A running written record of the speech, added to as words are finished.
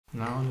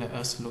Now let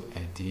us look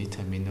at the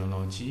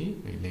terminology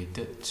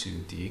related to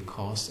the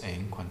cost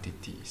and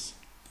quantities.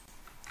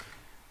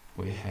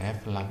 We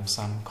have lump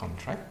sum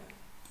contract.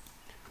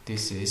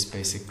 This is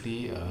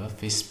basically a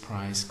fixed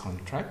price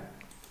contract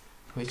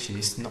which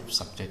is not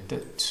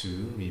subjected to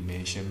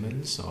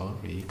remeasurements or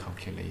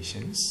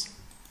recalculations,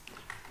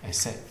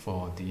 except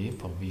for the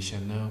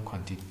provisional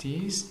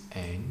quantities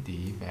and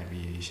the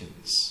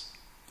variations.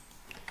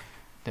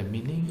 The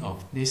meaning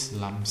of this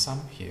lump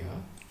sum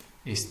here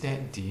is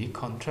that the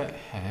contract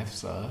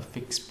has a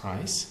fixed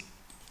price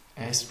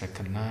as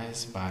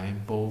recognized by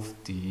both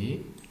the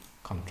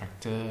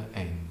contractor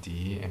and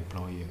the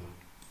employer.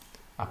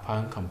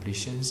 Upon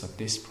completion of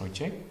this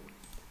project,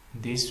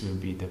 this will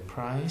be the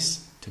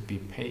price to be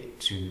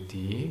paid to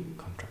the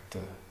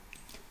contractor.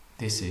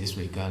 This is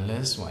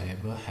regardless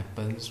whatever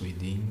happens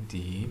within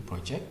the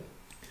project.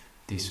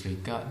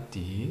 Disregard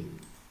the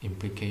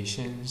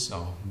implications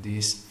of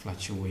this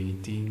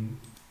fluctuating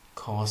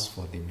cost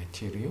for the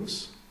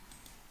materials.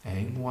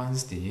 And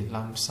once the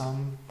lump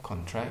sum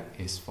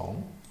contract is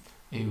formed,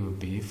 it will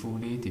be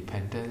fully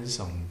dependent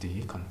on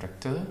the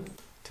contractor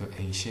to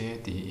ensure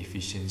the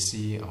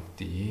efficiency of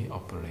the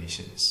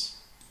operations.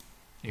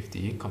 If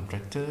the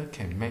contractor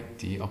can make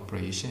the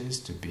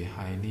operations to be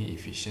highly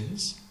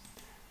efficient,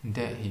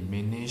 that he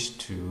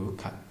managed to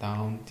cut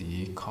down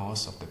the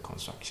cost of the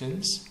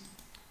constructions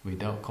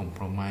without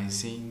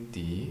compromising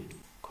the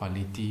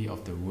quality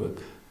of the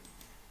work,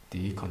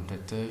 the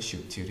contractor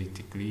should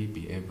theoretically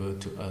be able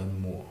to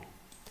earn more.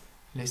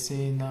 Let's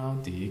say now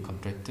the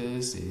contractor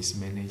is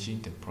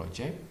managing the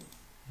project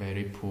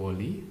very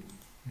poorly,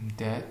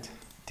 that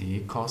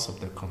the cost of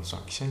the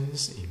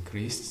constructions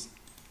increased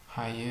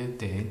higher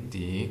than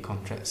the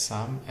contract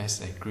sum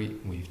as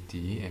agreed with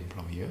the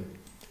employer.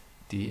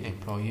 The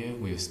employer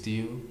will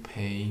still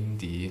pay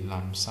the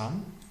lump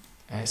sum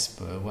as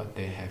per what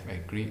they have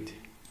agreed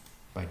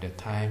by the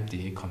time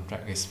the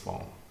contract is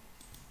formed.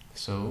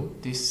 So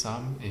this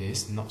sum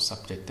is not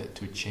subjected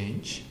to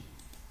change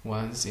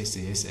once it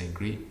is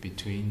agreed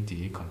between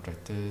the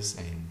contractors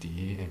and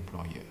the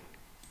employer.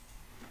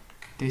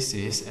 This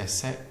is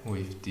except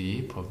with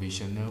the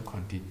provisional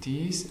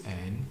quantities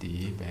and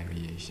the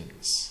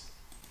variations.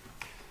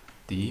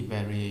 The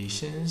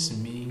variations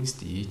means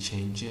the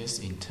changes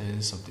in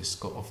terms of the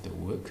scope of the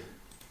work,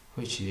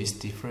 which is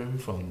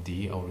different from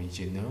the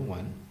original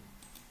one,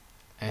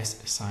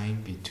 as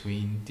signed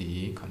between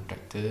the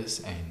contractors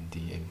and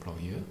the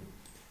employer,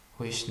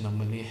 which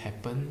normally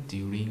happen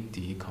during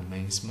the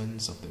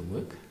commencement of the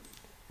work,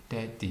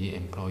 that the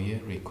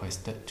employer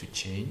requested to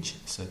change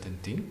certain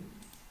things,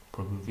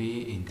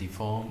 probably in the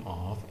form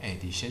of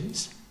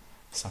additions,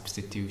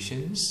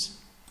 substitutions,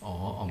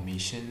 or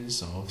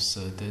omissions of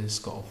certain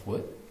scope of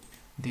work.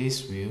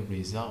 This will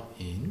result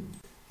in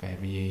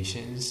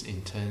variations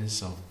in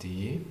terms of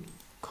the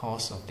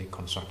cost of the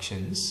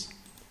constructions,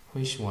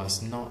 which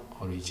was not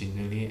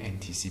originally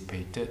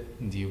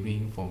anticipated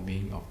during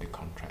forming of the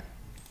contract.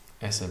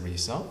 As a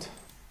result,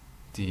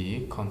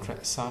 the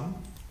contract sum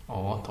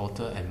or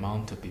total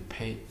amount to be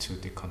paid to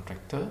the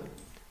contractor,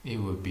 it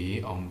will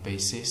be on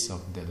basis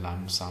of the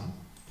lump sum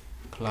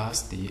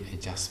plus the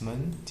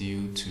adjustment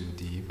due to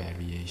the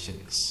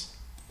variations.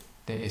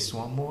 There is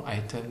one more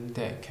item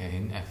that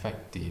can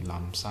affect the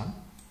lump sum,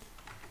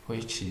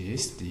 which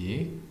is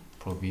the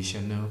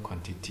provisional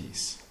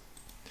quantities.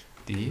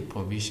 The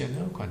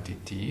provisional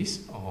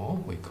quantities, or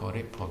we call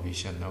it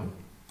provisional,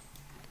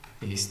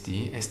 is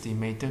the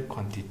estimated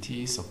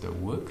quantities of the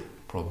work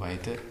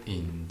provided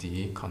in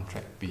the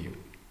contract bill.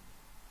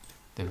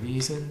 The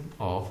reason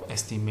of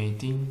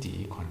estimating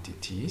the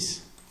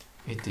quantities,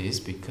 it is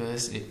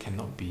because it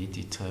cannot be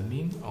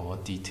determined or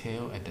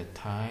detailed at the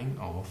time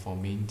of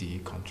forming the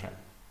contract.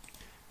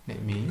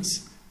 That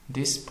means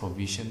this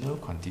provisional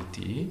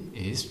quantity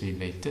is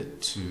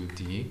related to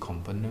the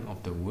component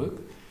of the work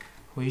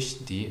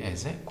which the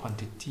exact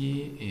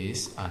quantity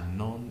is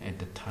unknown at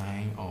the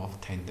time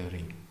of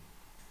tendering.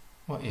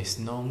 What is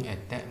known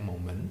at that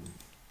moment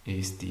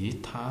is the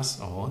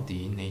task or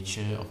the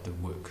nature of the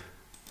work.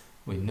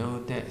 We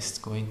know that it's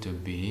going to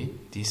be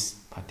this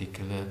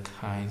particular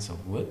kinds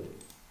of work,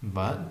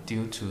 but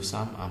due to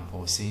some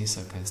unforeseen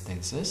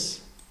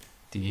circumstances,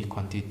 the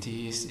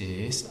quantities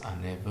is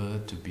unable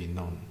to be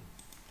known.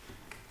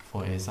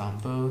 For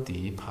example,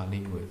 the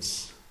piling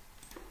works.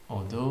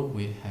 Although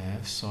we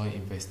have soil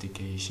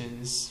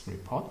investigations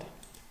report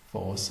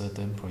for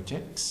certain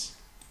projects,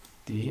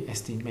 the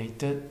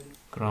estimated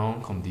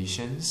ground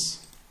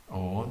conditions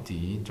or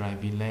the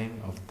driving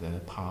length of the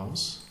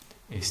piles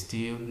is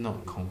still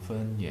not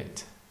confirmed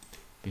yet,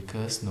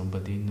 because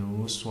nobody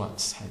knows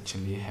what's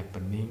actually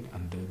happening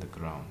under the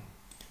ground.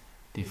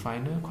 The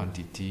final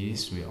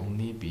quantities will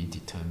only be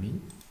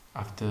determined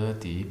after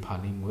the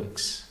piling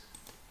works,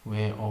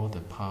 where all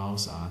the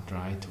piles are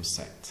dry to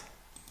set.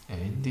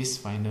 And these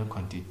final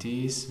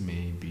quantities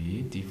may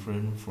be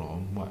different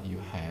from what you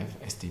have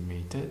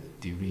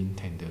estimated during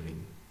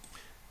tendering.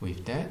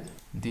 With that,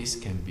 this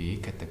can be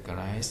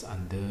categorized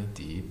under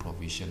the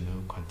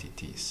provisional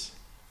quantities.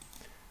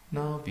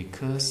 Now,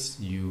 because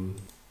you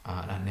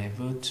are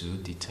unable to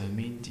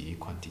determine the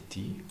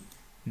quantity,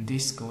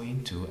 this is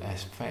going to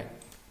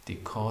affect the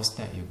cost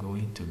that you're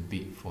going to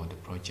bid for the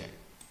project.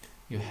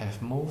 You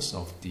have most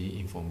of the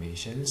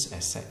information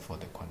except for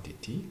the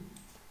quantity.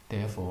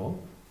 Therefore,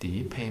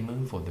 the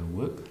payment for the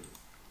work,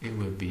 it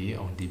will be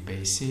on the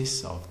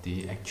basis of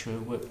the actual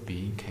work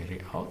being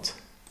carried out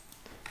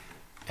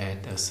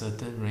at a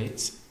certain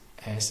rate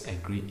as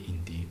agreed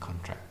in the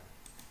contract.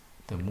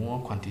 The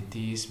more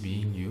quantities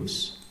being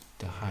used,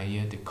 the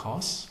higher the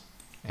cost,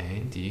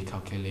 and the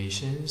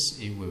calculations,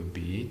 it will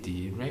be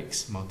the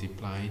rates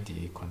multiply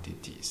the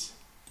quantities.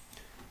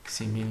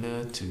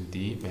 Similar to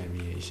the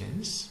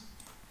variations,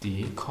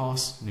 the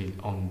cost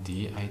on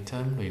the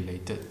item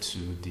related to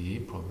the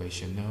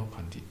provisional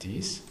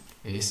quantities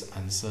is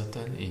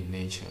uncertain in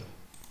nature.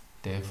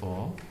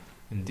 Therefore,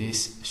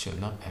 this should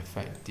not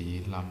affect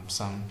the lump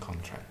sum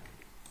contract.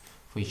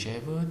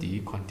 Whichever the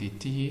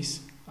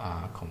quantities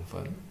are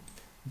confirmed,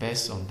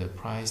 based on the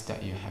price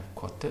that you have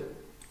quoted,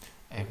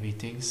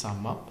 everything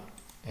sum up,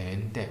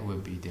 and that will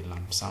be the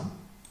lump sum.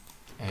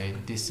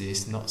 And this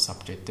is not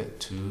subjected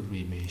to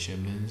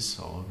remeasurements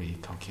or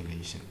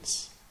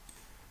recalculations.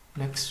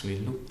 Next, we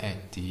look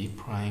at the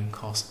prime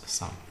cost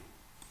sum.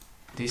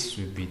 This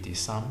will be the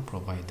sum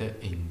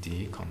provided in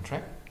the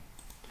contract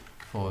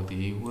for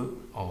the work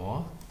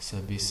or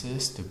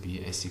services to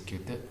be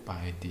executed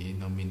by the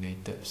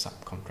nominated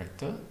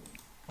subcontractor,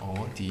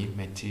 or the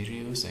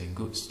materials and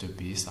goods to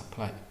be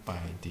supplied by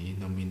the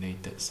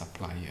nominated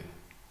supplier.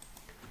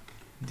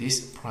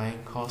 This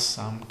prime cost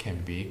sum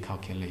can be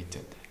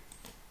calculated.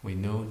 We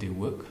know the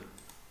work,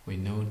 we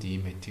know the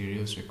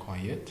materials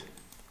required,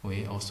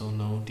 we also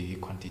know the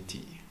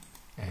quantity,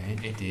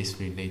 and it is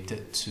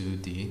related to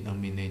the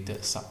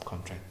nominated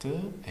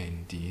subcontractor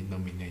and the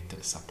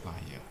nominated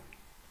supplier.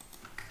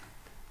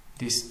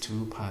 These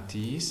two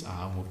parties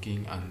are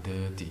working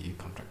under the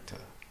contractor,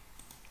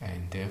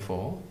 and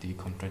therefore the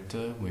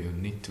contractor will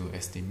need to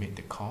estimate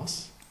the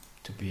cost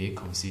to be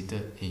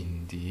considered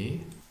in the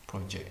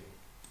project.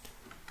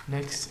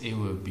 Next, it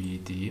will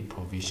be the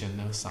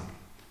provisional sum.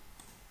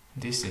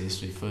 This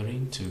is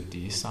referring to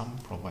the sum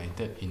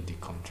provided in the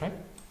contract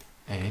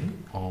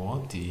and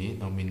or the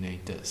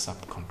nominated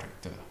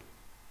subcontractor.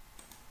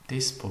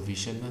 This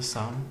provisional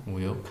sum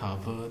will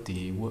cover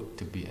the work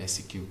to be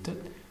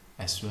executed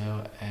as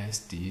well as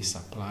the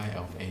supply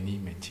of any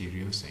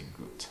materials and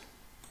goods.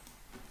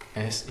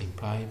 As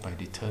implied by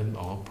the term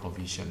of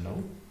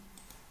provisional,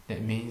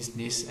 that means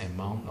this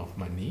amount of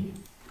money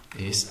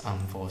is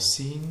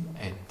unforeseen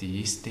at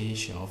the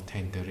stage of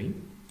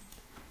tendering.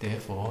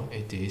 Therefore,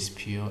 it is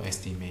pure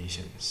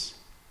estimations.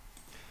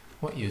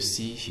 What you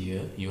see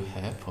here, you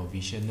have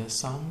provisional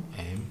sum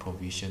and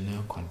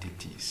provisional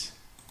quantities.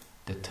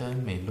 The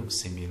term may look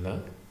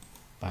similar.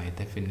 By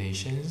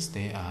definitions,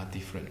 they are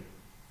different.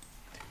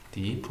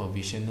 The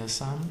provisional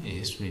sum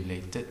is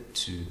related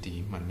to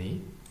the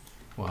money,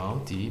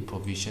 while the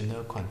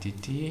provisional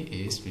quantity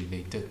is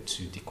related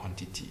to the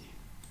quantity.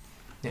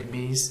 That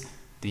means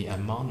the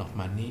amount of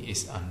money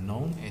is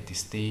unknown at the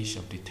stage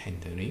of the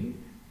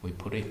tendering. We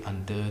put it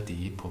under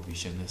the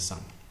provisional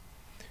sum.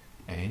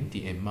 And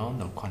the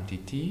amount of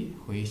quantity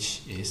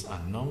which is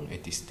unknown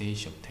at the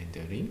stage of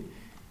tendering,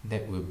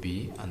 that will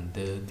be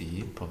under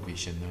the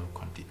provisional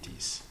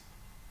quantities.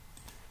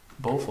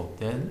 Both of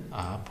them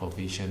are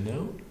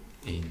provisional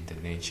in the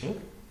nature.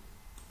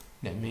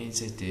 That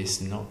means it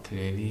is not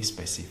clearly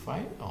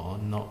specified or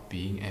not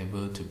being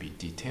able to be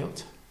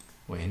detailed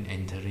when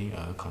entering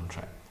a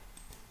contract.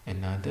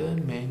 Another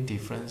main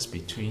difference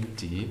between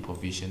the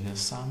provisional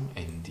sum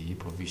and the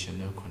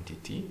provisional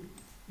quantity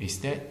is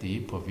that the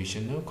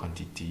provisional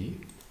quantity,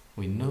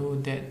 we know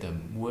that the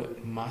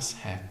work must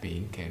have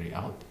been carried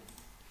out,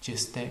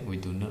 just that we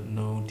do not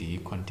know the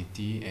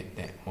quantity at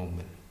that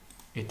moment.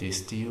 It is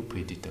still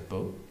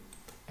predictable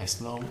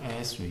as long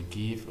as we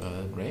give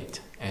a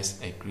rate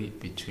as agreed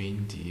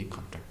between the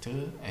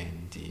contractor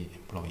and the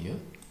employer.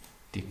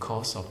 The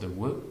cost of the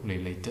work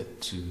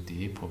related to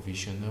the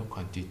provisional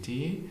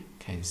quantity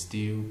can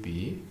still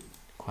be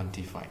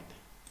quantified.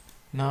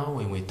 Now,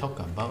 when we talk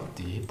about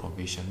the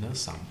provisional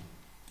sum,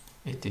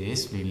 it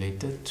is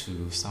related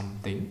to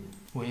something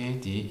where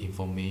the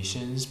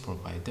information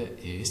provided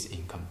is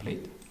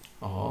incomplete,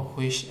 or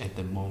which at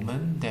the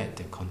moment that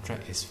the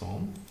contract is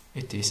formed,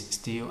 it is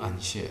still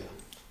unsure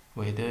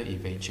whether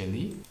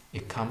eventually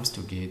it comes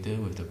together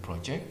with the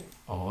project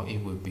or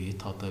it will be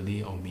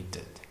totally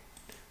omitted.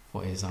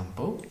 For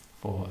example,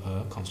 for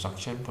a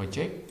construction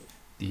project,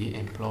 the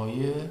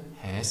employer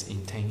has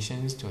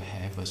intentions to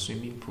have a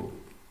swimming pool.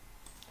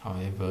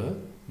 However,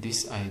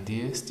 this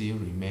idea still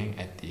remains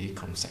at the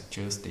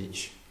conceptual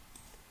stage.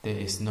 There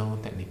is no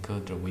technical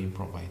drawing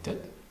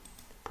provided.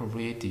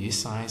 Probably the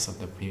size of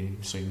the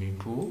swimming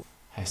pool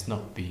has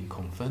not been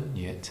confirmed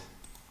yet.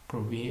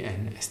 Probably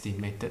an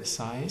estimated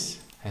size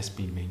has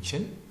been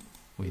mentioned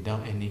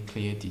without any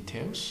clear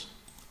details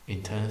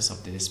in terms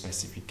of the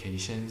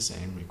specifications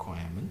and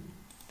requirements.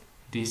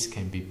 This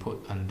can be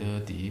put under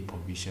the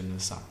provisional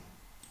sum.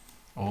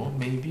 Or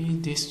maybe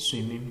this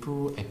swimming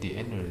pool at the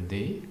end of the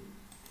day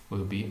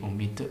will be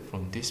omitted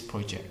from this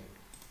project.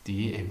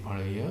 The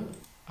employer,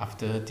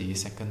 after the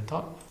second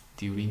thought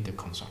during the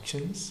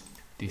constructions,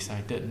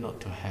 decided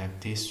not to have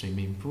this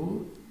swimming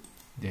pool,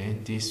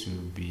 then this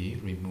will be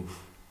removed.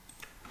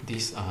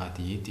 These are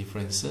the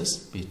differences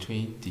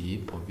between the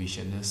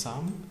provisional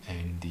sum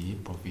and the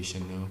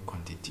provisional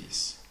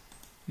quantities.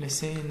 Let's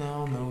say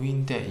now,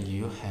 knowing that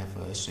you have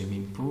a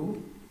swimming pool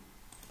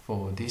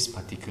for this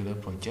particular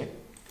project,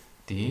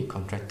 the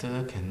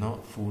contractor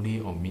cannot fully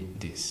omit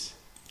this,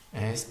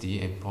 as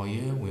the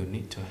employer will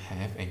need to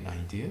have an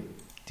idea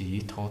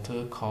the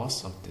total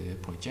cost of the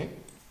project,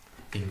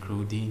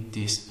 including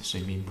this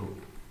swimming pool.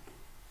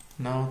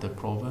 Now the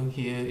problem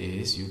here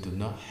is you do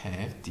not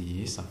have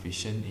the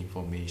sufficient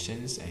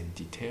information and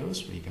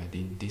details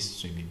regarding this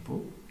swimming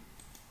pool.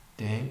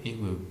 Then it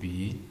will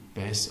be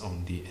based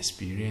on the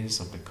experience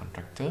of the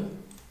contractor,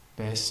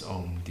 based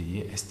on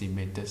the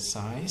estimated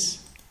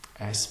size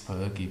as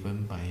per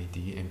given by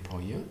the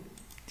employer.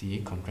 The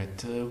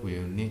contractor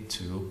will need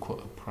to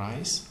quote a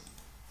price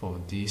for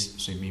this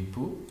swimming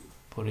pool,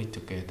 put it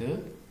together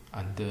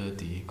under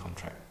the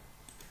contract.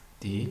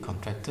 The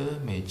contractor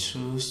may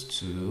choose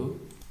to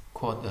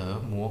quote a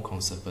more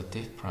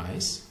conservative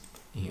price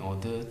in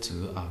order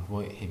to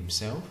avoid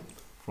himself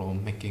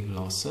from making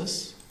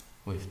losses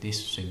with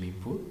this swimming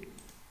pool,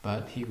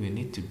 but he will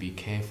need to be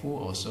careful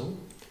also.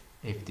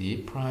 If the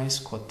price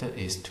quoted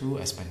is too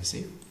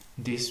expensive,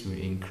 this will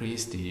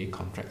increase the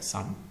contract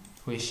sum,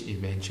 which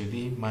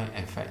eventually might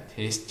affect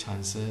his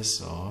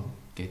chances of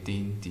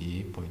getting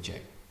the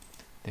project.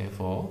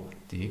 Therefore,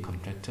 the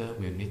contractor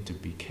will need to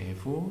be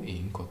careful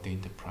in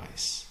quoting the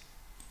price.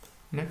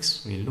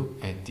 Next, we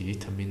look at the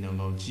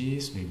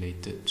terminologies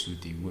related to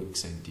the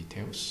works and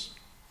details.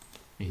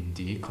 In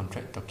the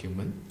contract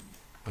document,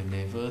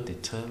 whenever the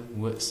term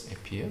works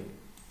appear,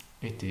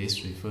 it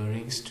is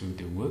referring to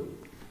the work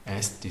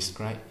as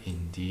described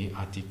in the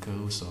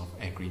articles of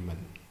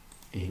agreement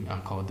in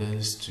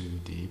accordance to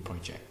the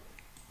project.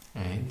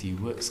 And the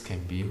works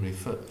can be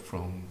referred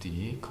from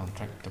the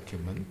contract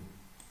document.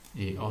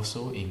 It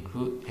also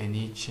includes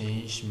any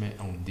change made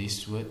on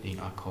this word in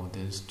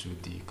accordance to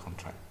the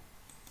contract.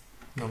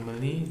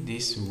 Normally,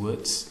 these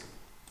words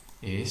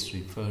is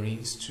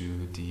referring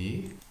to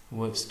the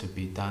works to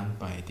be done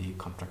by the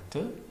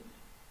contractor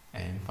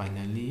and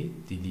finally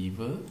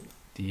deliver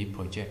the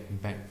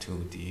project back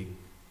to the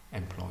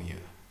employer.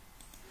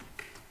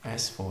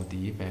 As for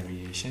the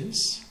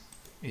variations,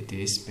 it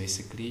is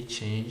basically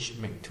change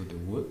made to the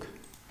work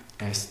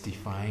as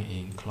defined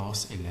in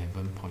clause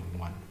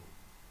 11.1.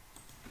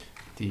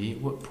 The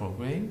work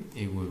program,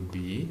 it will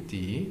be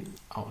the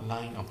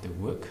outline of the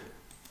work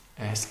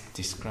as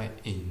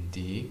described in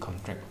the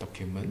contract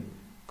document,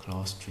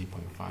 clause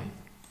 3.5.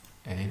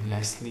 And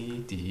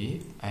lastly,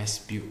 the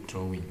as-built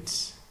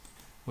drawings.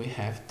 We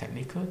have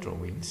technical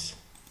drawings,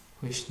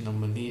 which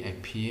normally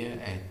appear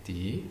at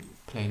the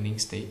planning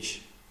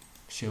stage,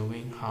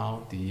 showing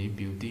how the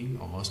building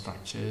or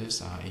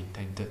structures are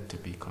intended to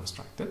be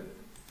constructed.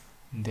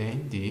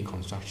 Then the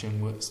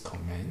construction works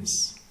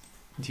commence.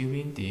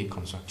 During the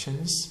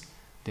constructions,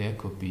 there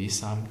could be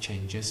some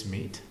changes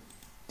made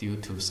due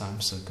to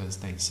some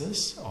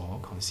circumstances or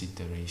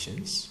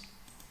considerations.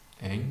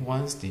 And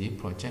once the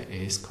project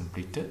is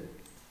completed,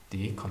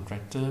 the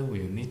contractor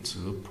will need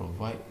to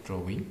provide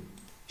drawing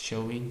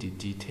showing the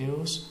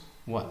details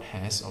what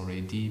has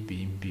already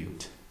been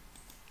built.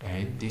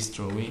 And this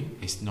drawing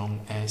is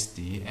known as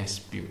the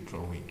as-built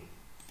drawing.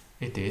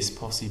 It is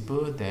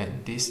possible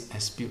that this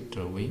as-built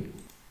drawing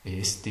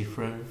is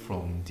different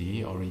from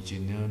the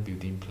original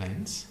building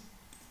plans,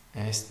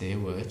 as there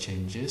were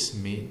changes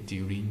made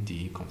during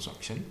the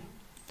construction.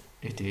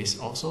 It is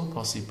also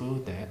possible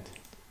that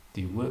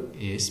the work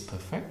is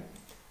perfect,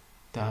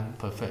 done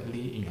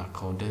perfectly in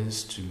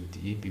accordance to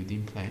the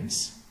building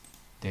plans.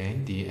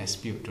 Then the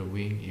as-built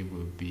drawing, it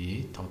will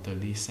be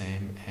totally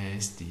same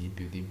as the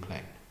building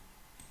plan.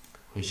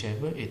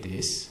 Whichever it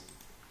is,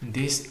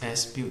 this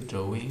as-built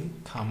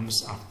drawing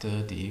comes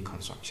after the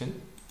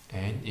construction,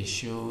 and it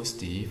shows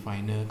the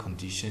final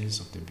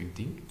conditions of the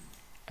building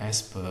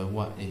as per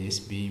what is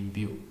being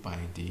built by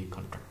the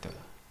contractor.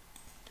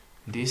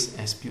 This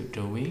as-built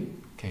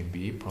drawing can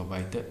be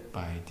provided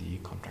by the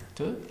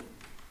contractor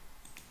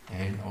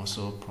and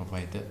also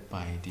provided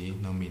by the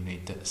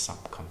nominated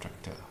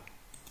subcontractor.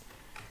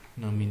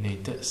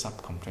 Nominated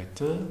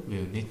subcontractor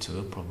will need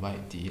to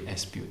provide the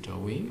as-built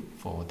drawing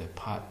for the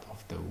part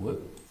of the work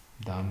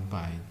done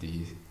by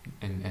the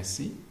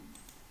NSC,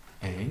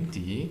 and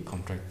the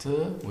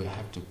contractor will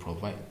have to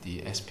provide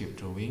the as-built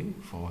drawing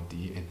for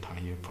the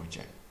entire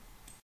project.